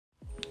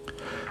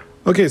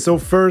Okay, so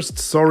first,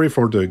 sorry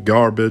for the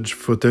garbage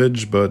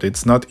footage, but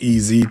it's not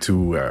easy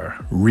to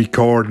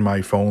record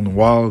my phone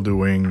while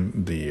doing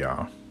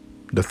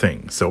the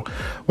thing. So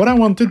what I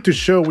wanted to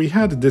show, we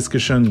had a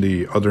discussion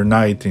the other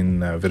night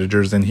in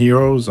Villagers and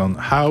Heroes on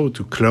how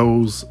to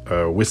close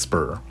a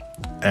whisper.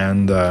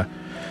 And the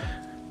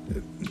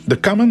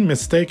common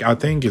mistake, I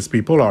think, is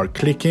people are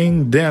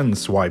clicking, then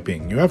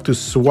swiping. You have to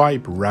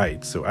swipe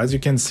right. So as you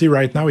can see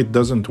right now, it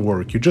doesn't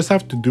work. You just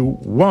have to do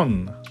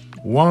one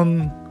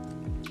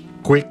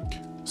quick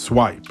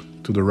swipe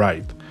to the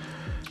right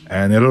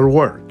and it'll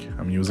work.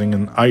 I'm using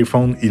an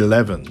iPhone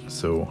 11,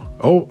 so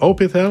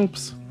hope it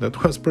helps.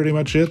 That was pretty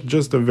much it,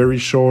 just a very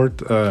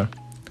short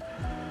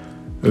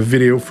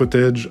video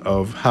footage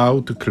of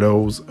how to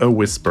close a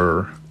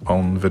whisper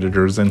on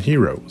Villagers and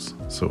Heroes.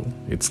 So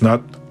it's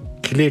not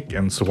click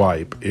and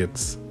swipe,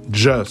 it's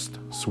just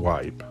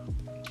swipe.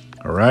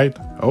 Alright,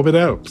 hope it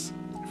helps.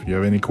 If you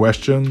have any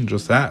question,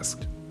 just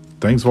ask.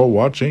 Thanks for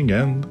watching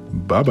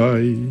and bye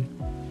bye.